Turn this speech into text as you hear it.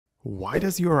Why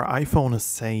does your iPhone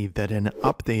say that an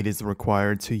update is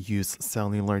required to use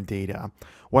cellular data?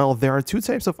 Well, there are two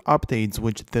types of updates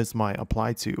which this might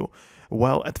apply to.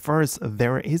 Well, at first,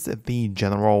 there is the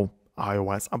general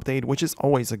iOS update, which is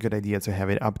always a good idea to have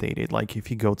it updated. Like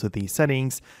if you go to the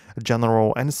settings,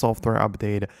 general, and software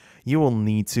update, you will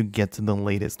need to get to the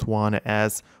latest one,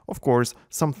 as of course,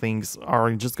 some things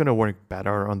are just going to work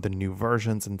better on the new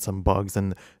versions and some bugs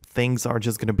and things are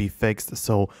just going to be fixed.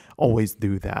 So always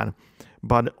do that.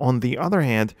 But on the other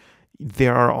hand,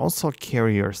 there are also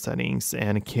carrier settings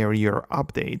and carrier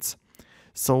updates.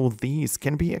 So these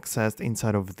can be accessed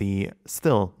inside of the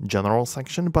still general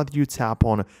section, but you tap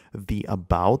on the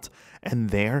about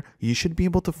and there you should be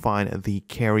able to find the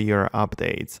carrier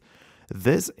updates.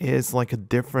 This is like a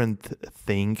different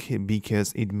thing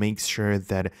because it makes sure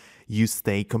that you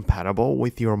stay compatible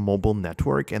with your mobile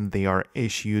network and they are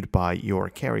issued by your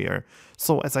carrier.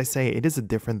 So as I say, it is a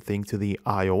different thing to the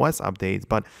iOS updates,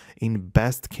 but in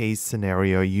best case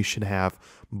scenario, you should have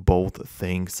both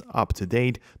things up to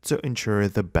date to ensure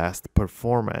the best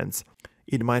performance.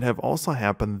 It might have also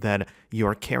happened that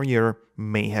your carrier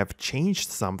may have changed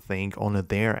something on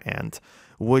their end,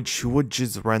 which would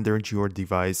just render your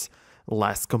device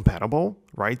less compatible,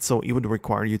 right? So it would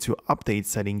require you to update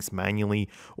settings manually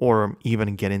or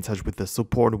even get in touch with the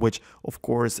support, which of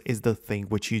course is the thing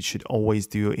which you should always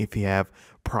do if you have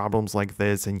problems like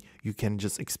this and you can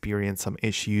just experience some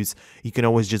issues. You can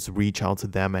always just reach out to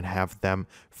them and have them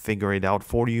figure it out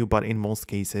for you. But in most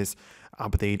cases,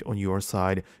 update on your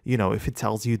side. If it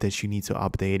tells you that you need to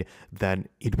update, then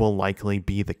it will likely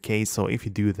be the case. So if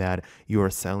you do that,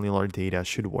 your cellular data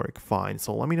should work fine.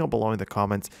 So let me know below in the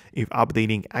comments if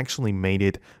updating actually made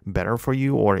it better for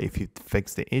you or if you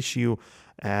fixed the issue.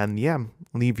 And yeah,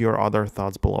 leave your other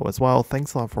thoughts below as well.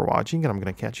 Thanks a lot for watching and I'm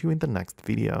going to catch you in the next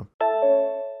video.